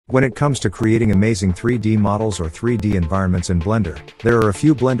When it comes to creating amazing 3D models or 3D environments in Blender, there are a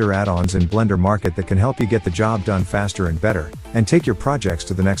few Blender add-ons in BlenderMarket that can help you get the job done faster and better, and take your projects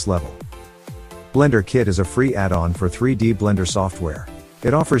to the next level. BlenderKit is a free add-on for 3D Blender software.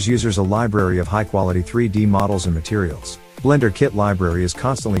 It offers users a library of high-quality 3D models and materials. BlenderKit library is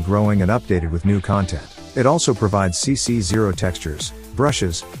constantly growing and updated with new content. It also provides CC0 textures,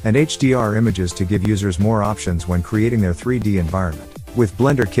 brushes, and HDR images to give users more options when creating their 3D environment. With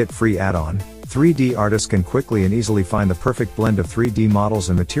BlenderKit free add-on, 3D artists can quickly and easily find the perfect blend of 3D models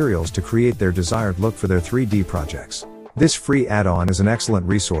and materials to create their desired look for their 3D projects. This free add-on is an excellent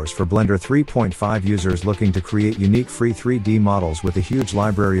resource for Blender 3.5 users looking to create unique free 3D models with a huge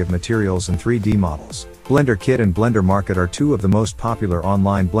library of materials and 3D models. BlenderKit and BlenderMarket are two of the most popular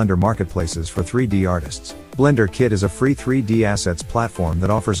online Blender marketplaces for 3D artists. BlenderKit is a free 3D assets platform that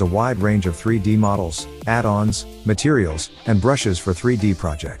offers a wide range of 3D models, add-ons, materials, and brushes for 3D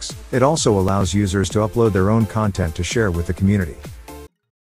projects. It also allows users to upload their own content to share with the community.